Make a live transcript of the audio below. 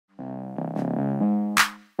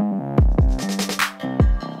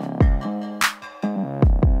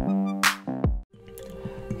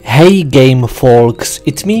Hey game folks,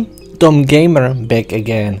 it's me, Tom Gamer, back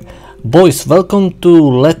again. Boys, welcome to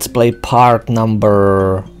Let's Play part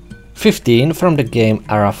number 15 from the game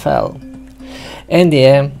Ara Fell. And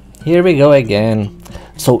yeah, here we go again.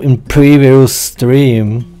 So in previous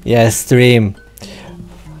stream,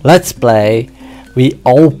 Let's Play, we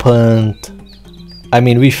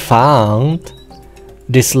found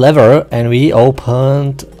this lever and we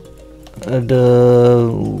opened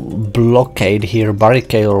the blockade here,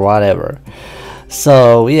 barricade or whatever.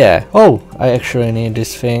 So yeah, oh, I actually need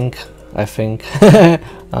this thing, I think. I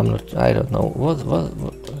don't know what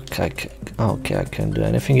okay, I can't do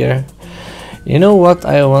anything here. You know what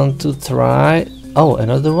I want to try? Oh,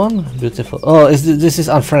 another one, beautiful. Oh, this is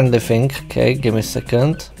unfriendly thing. Okay, give me a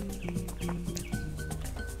second.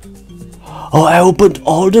 Oh, I opened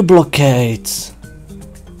all the blockades.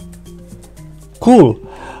 Cool.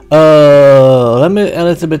 Let me a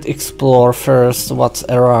little bit explore first what's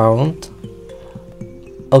around.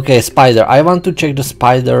 Okay, spider. I want to check the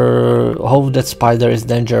spider, how that spider is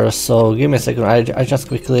dangerous, so give me a second. I just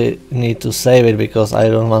quickly need to save it because I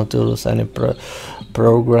don't want to lose any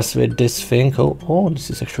progress with this thing. Oh, this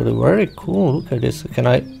is actually very cool. Look at this. Can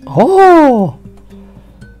I... Oh!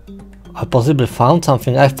 I possibly found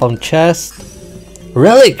something. I found chest.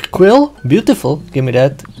 Relic quill. Beautiful. Give me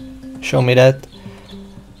that. Show me that.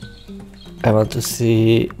 I want to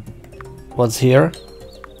see what's here.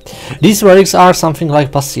 These relics are something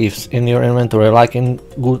like passives in your inventory, like in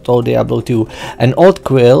good old Diablo 2. An old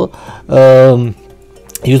quill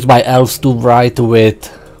used by elves to write with.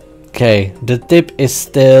 Okay, the tip is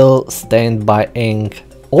still stained by ink.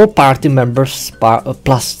 All party members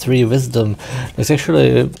 +3 wisdom. It's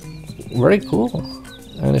actually very cool.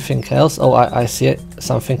 Anything else? Oh, I see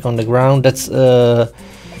something on the ground. That's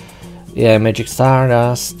yeah, magic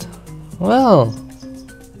stardust. Well,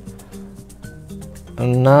 a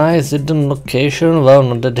nice hidden location. Well,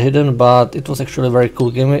 not that hidden, but it was actually very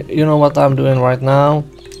cool. Give me, you know what I'm doing right now?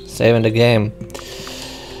 Saving the game.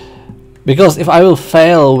 Because if I will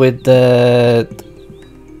fail with that...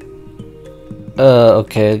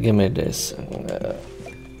 okay, give me this.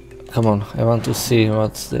 Come on, I want to see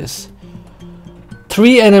what's this.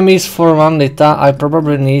 3 enemies for 1 Lita. I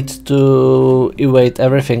probably need to evade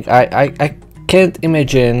everything. I can't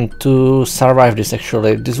imagine to survive this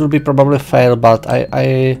actually. This will be probably fail, but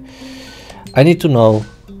I need to know.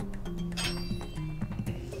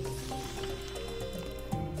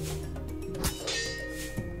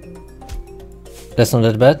 That's not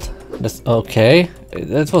that bad. That's okay.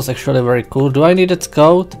 That was actually very cool. Do I need a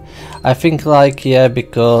scout? I think like yeah,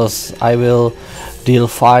 because I will deal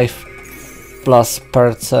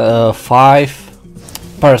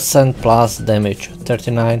 5% plus damage.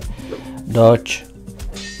 39. Dodge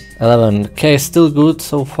 11. Okay, still good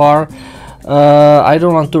so far. I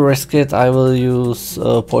don't want to risk it. I will use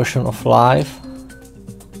potion of life.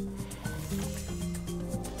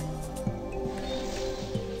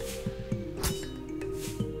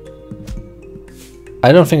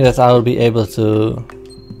 I don't think that I will be able to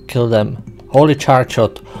kill them. Holy charge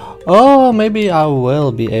shot. Oh, maybe I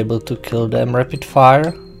will be able to kill them. Rapid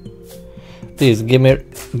fire. Please give me.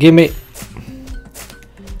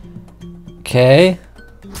 Okay.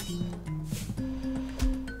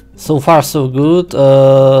 So far so good.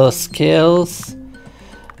 Skills.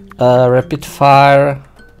 Rapid fire.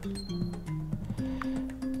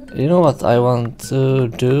 You know what I want to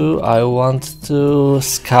do? I want to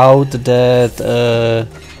scout that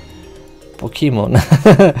Pokemon.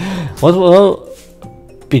 What?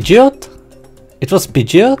 Pidgeot? It was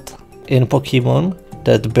Pidgeot in Pokemon.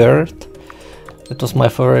 That bird. That was my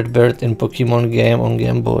favorite bird in Pokemon game on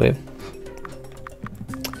Game Boy.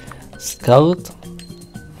 Scout.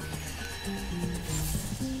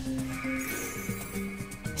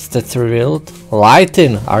 Stats revealed.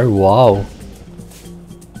 Lighting. Oh wow.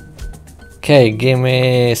 Okay, give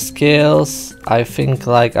me skills. I think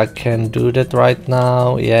like I can do that right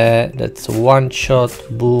now. Yeah, that's one shot.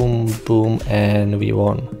 Boom, boom, and we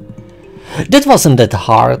won. That wasn't that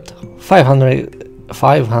hard.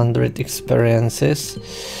 500 experiences.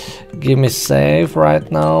 Give me save right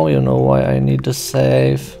now. You know why I need to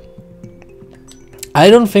save. I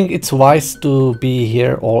don't think it's wise to be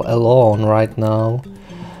here all alone right now.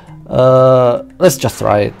 Let's just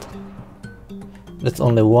try it. That's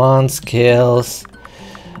only one. Skills.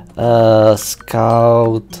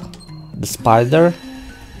 Scout. The spider.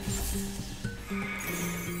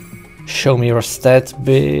 Show me your stats,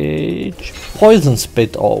 bitch. Poison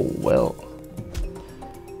spit. Oh well.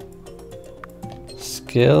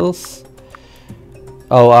 Skills.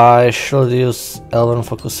 Oh, I should use Elven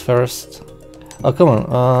Focus first. Oh, come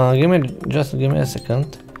on, give me a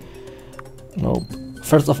second. Nope.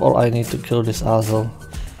 First of all, I need to kill this asshole.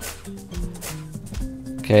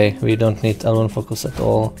 Okay, we don't need Alone Focus at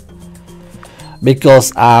all.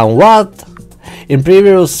 Because, what? In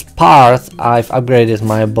previous part, I've upgraded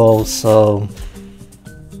my bow, so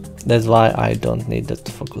that's why I don't need that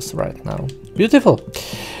focus right now. Beautiful.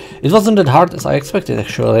 It wasn't that hard as I expected,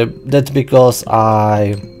 actually. That's because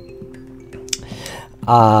I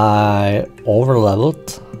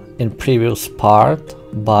overleveled in previous part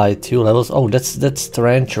by 2 levels. Oh, that's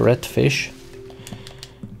strange red fish.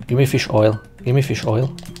 Give me fish oil. Give me fish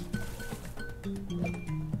oil.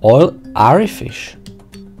 Oil Ara fish.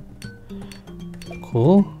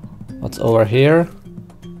 Cool. What's over here?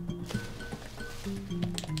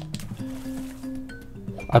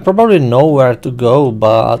 I probably know where to go,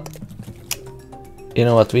 but you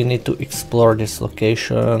know what? We need to explore this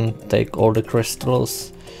location, take all the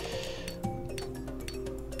crystals.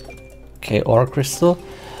 Okay, ore crystal.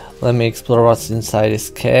 Let me explore what's inside this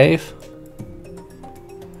cave.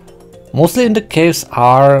 Mostly in the caves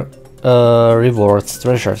are rewards,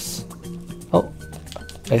 treasures. Oh,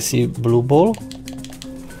 I see blue ball.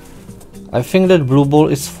 I think that blue ball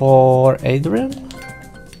is for Adrian.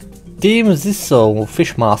 Team Zisso,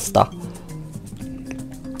 Fishmaster.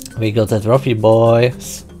 We got a trophy,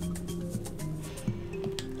 boys.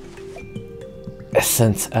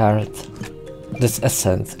 Essence Earth. This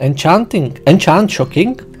essence. Enchanting. Enchant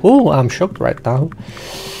shocking. Oh, I'm shocked right now.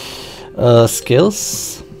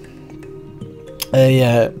 Skills.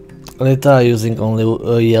 Yeah. Lita using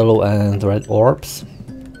only yellow and red orbs.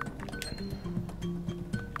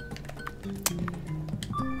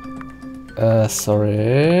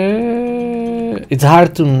 Sorry. It's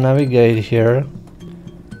hard to navigate here.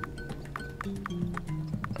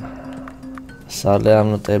 Sadly,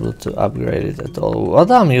 I'm not able to upgrade it at all. What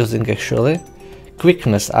I'm using actually?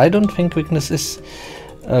 Quickness. I don't think quickness is...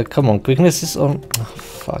 come on, quickness is on... Oh,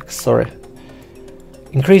 fuck, sorry.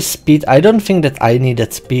 Increase speed. I don't think that I need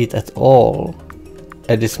that speed at all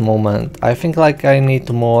at this moment. I think like I need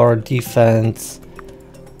more defense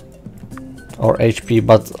or HP,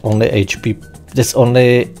 but only HP. There's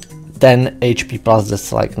only 10 HP plus,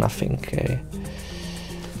 that's like nothing. Okay.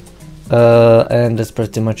 And that's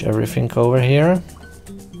pretty much everything over here.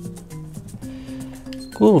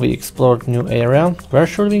 Cool, we explored new area. Where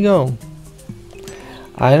should we go?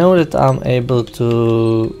 I know that I'm able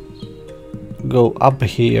to go up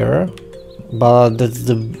here, but that's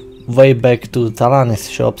the way back to Talani's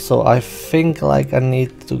shop, so I think like I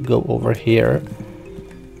need to go over here.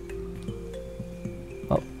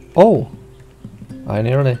 Oh, I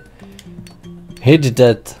nearly hit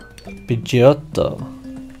that Pidgeotto.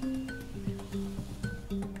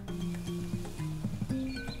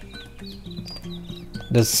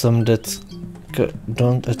 There's some that...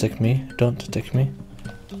 Don't attack me, don't attack me.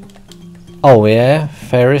 Oh yeah,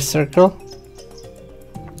 fairy circle.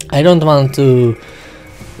 I don't want to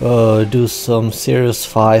do some serious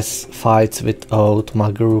fights without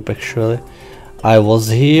my group actually. I was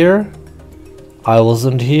here. I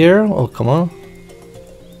wasn't here. Oh, come on.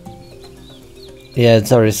 Yeah,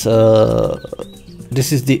 there is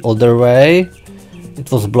this is the other way.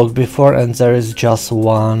 It was blocked before, and there is just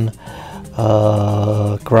one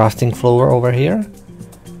crafting floor over here.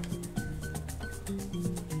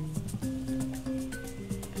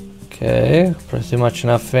 Okay, pretty much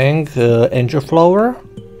nothing. Angel flower.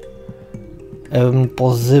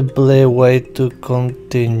 Possibly way to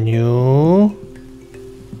continue.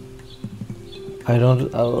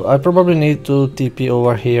 I probably need to TP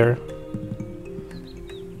over here.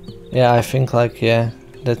 Yeah, I think like, yeah,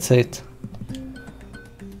 that's it.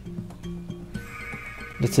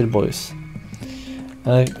 That's it, boys.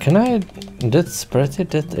 Can I... That's pretty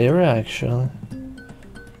that area actually.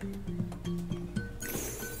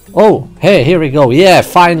 Oh, hey, here we go. Yeah,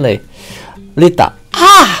 finally. Lita.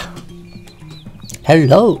 Ah!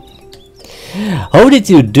 Hello. How did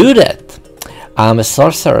you do that? I'm a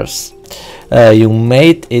sorceress. You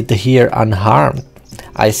made it here unharmed.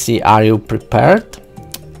 I see. Are you prepared?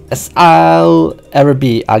 As I'll ever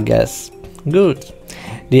be, I guess. Good.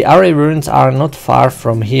 The Ara ruins are not far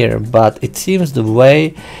from here, but it seems the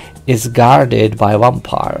way is guarded by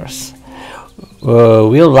vampires.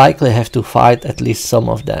 We'll likely have to fight at least some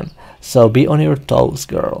of them, so be on your toes,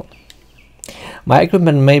 girl. My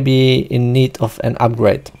equipment may be in need of an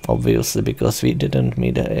upgrade, obviously, because we didn't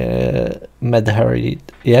meet her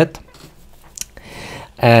yet.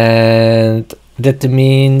 And that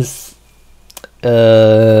means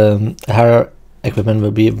her equipment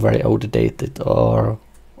will be very outdated or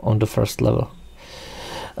on the first level.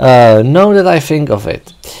 Now that I think of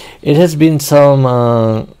it, it has been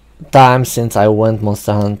some time since I went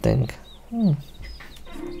monster hunting.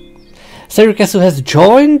 Serikesu has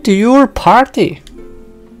joined your party.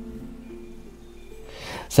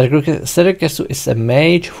 Serikesu is a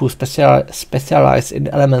mage who specializes in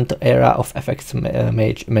elemental area of effects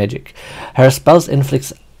magic. Her spells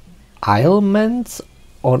inflict ailments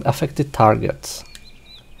on affected targets.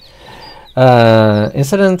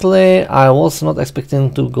 Incidentally, I was not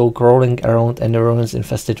expecting to go crawling around any ruins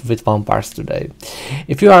infested with vampires today.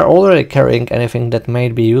 If you are already carrying anything that may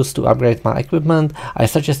be used to upgrade my equipment, I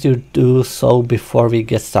suggest you do so before we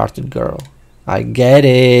get started, girl. I get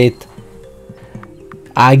it.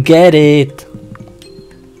 I get it.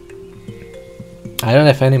 I don't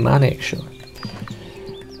have any money actually.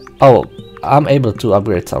 Oh, I'm able to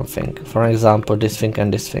upgrade something. For example, this thing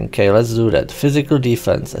and this thing. Okay, let's do that. Physical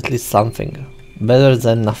defense, at least something. Better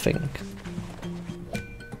than nothing.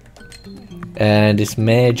 And this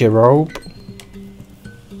mage rope.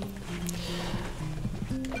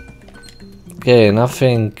 Okay,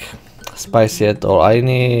 nothing spicy at all. I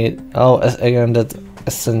need... oh, again, that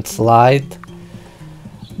essence light.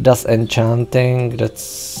 Does enchanting.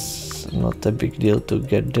 That's not a big deal to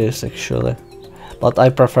get this actually. But I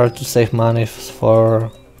prefer to save money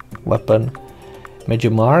for weapon.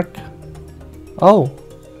 Magic mark. Oh,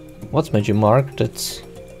 what's magic mark? That's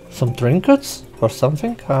some trinkets or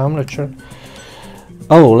something? I'm not sure.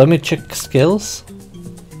 Oh, let me check skills.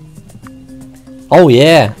 Oh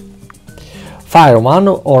yeah. Fire one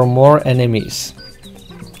or more enemies.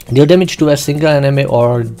 Deal damage to a single enemy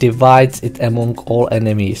or divides it among all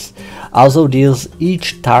enemies. Also deals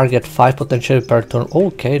each target 5 potential per turn.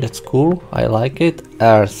 Okay, that's cool. I like it.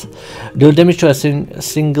 Earth. Deal damage to a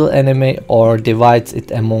single enemy or divides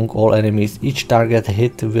it among all enemies. Each target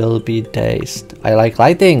hit will be dazed. I like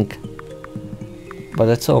lighting. But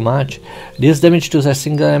that's so much. Deals damage to a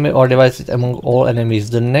single enemy or divides it among all enemies.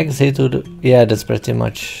 The next hit would... yeah, that's pretty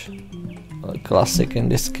much classic in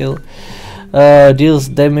this skill. Deals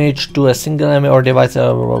damage to a single enemy or divides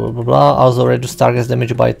blah, blah, blah, blah. Also reduce target's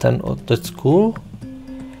damage by 10. Oh, that's cool.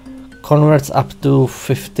 Converts up to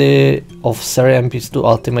 50 of Seri MPs to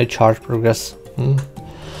ultimate charge progress.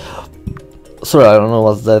 Sorry, I don't know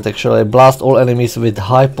what's that actually. Blast all enemies with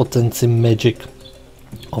high potency magic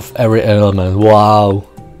of every element. Wow.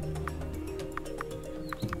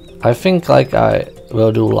 I think like I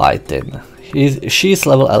will do lighting. She's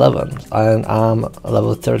level 11 and I'm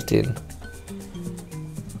level 13.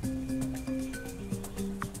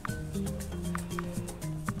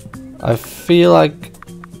 I feel like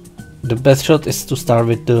the best shot is to start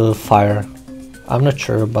with the fire. I'm not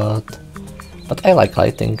sure, but I like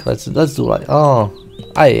lighting. Let's do light. Oh,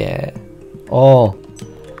 yeah. Oh,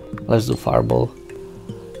 let's do fireball.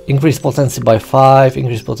 Increase potency by 5.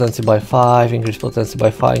 Increase potency by 5. Increase potency by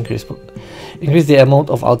 5. Increase the amount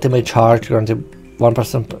of ultimate charge granted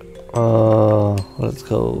 1%. Let's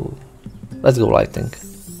go. Let's go lighting.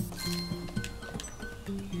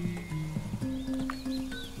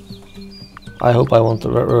 I hope I won't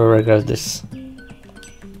regret this.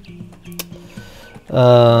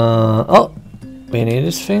 Oh, we need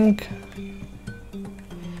this thing.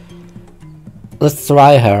 Let's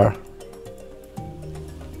try her.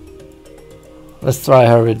 Let's try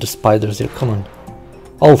her with the spiders here. Come on.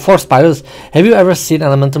 Oh, 4 spiders. Have you ever seen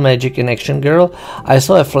elemental magic in action, girl? I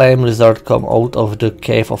saw a flame lizard come out of the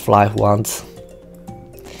cave of life once.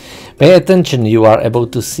 Pay attention, you are able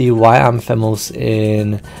to see why I'm famous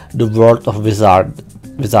in the world of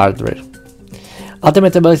wizardry.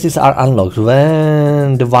 Ultimate abilities are unlocked.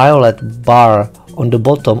 When the violet bar on the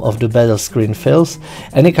bottom of the battle screen fills,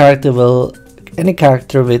 any character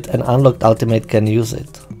with an unlocked ultimate can use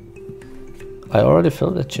it. I already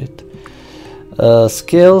filled that shit.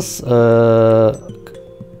 Skills. Come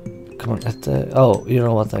on. Oh, you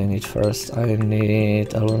know what I need first? I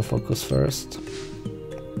need Element Focus first.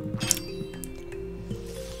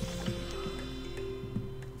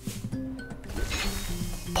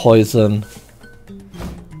 Poison.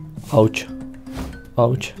 Ouch.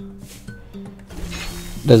 Ouch.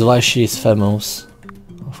 That's why she's famous.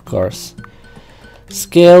 Of course.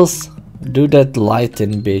 Skills. Do that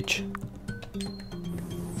lighting, bitch.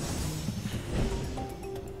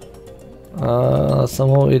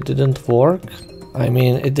 Somehow it didn't work. I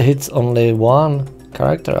mean, it hits only one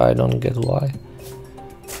character. I don't get why.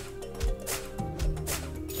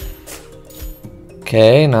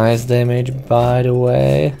 Okay, nice damage by the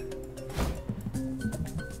way.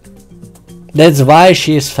 That's why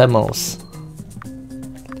she is famous.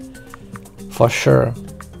 For sure.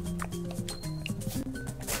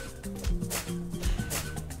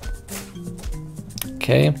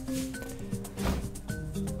 Okay.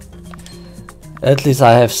 At least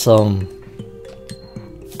I have some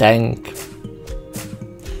tank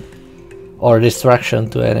or distraction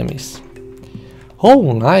to enemies.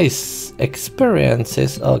 Oh, nice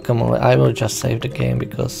experiences. Oh, come on, I will just save the game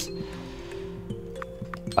because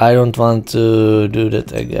I don't want to do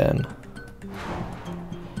that again.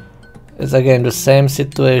 It's again the same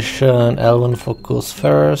situation. Elven focus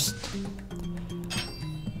first.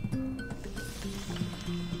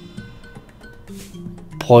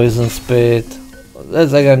 Poison spit.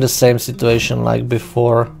 That's again the same situation like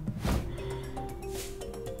before.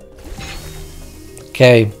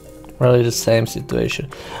 Okay, really the same situation.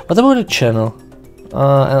 What about the channel?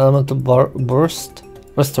 Elemental burst.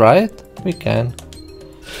 Let's try it. We can.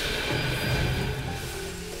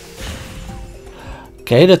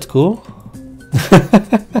 Okay, that's cool.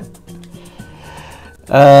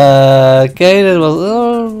 Okay, that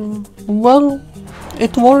was well,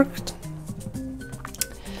 it worked.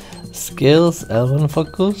 Skills, Elven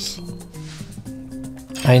focus.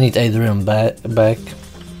 I need Adrian back.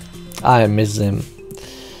 I miss him.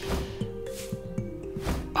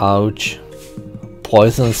 Ouch.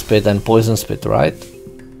 Poison spit and poison spit, right?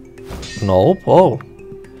 Nope. Oh.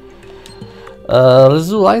 Let's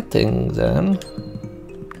do lighting then.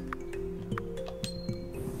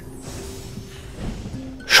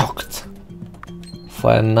 Shocked.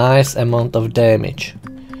 For a nice amount of damage.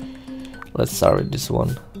 Let's start with this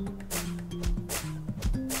one.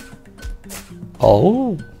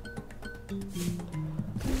 Oh.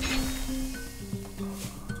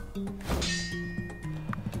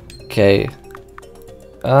 Okay.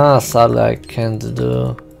 Sadly I can't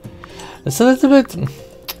do. It's a little bit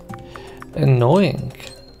annoying.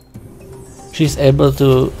 She's able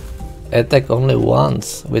to attack only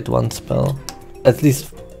once with one spell, at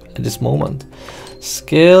least at this moment.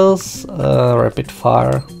 Skills, rapid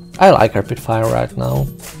fire. I like rapid fire right now.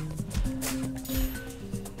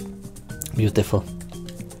 Beautiful.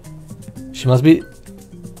 She must be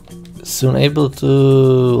soon able to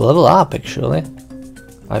level up actually,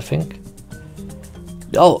 I think.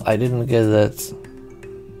 Oh, I didn't get that.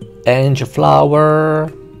 Angel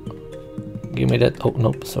flower. Give me that. Oh,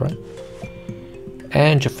 nope, sorry.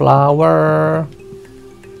 Angel flower.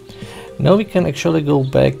 Now we can actually go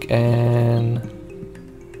back and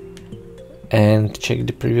check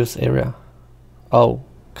the previous area. Oh,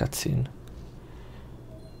 cutscene.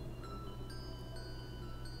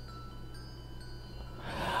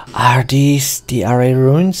 Are these the Ara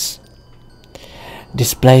ruins?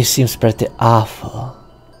 This place seems pretty awful.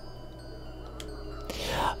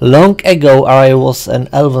 Long ago, Ara was an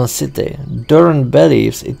elven city. Durin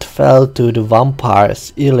believes it fell to the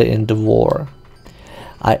vampires early in the war.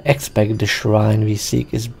 I expect the shrine we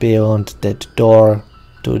seek is beyond that door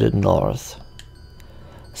to the north.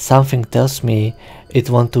 Something tells me it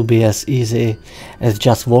won't be as easy as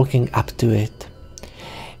just walking up to it.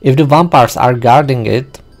 If the vampires are guarding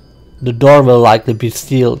it, the door will likely be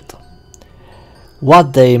sealed.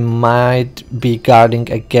 What they might be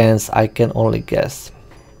guarding against, I can only guess.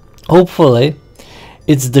 Hopefully,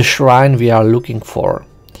 it's the shrine we are looking for,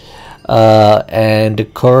 and the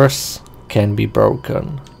curse can be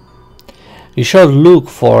broken. We should look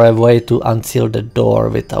for a way to unseal the door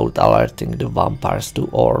without alerting the vampires to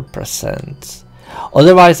our presence.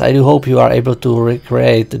 Otherwise, I do hope you are able to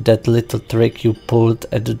recreate that little trick you pulled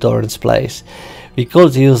at the Doran's place. We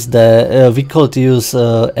could use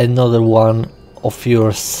another one of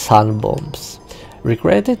your sun bombs.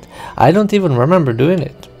 Recreate it? I don't even remember doing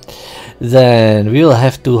it. Then we'll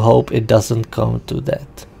have to hope it doesn't come to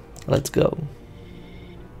that. Let's go.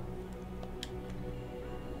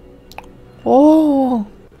 Oh,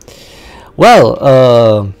 well,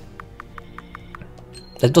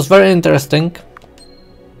 that was very interesting.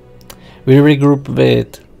 We regroup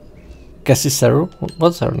with Cassiceru.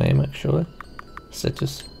 What's her name actually?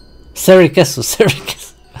 Status.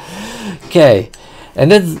 Serikesu. Okay,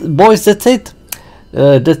 and that's, boys, that's it.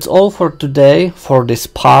 That's all for today, for this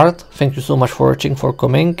part. Thank you so much for watching, for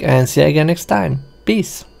coming, and see you again next time.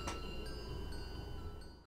 Peace.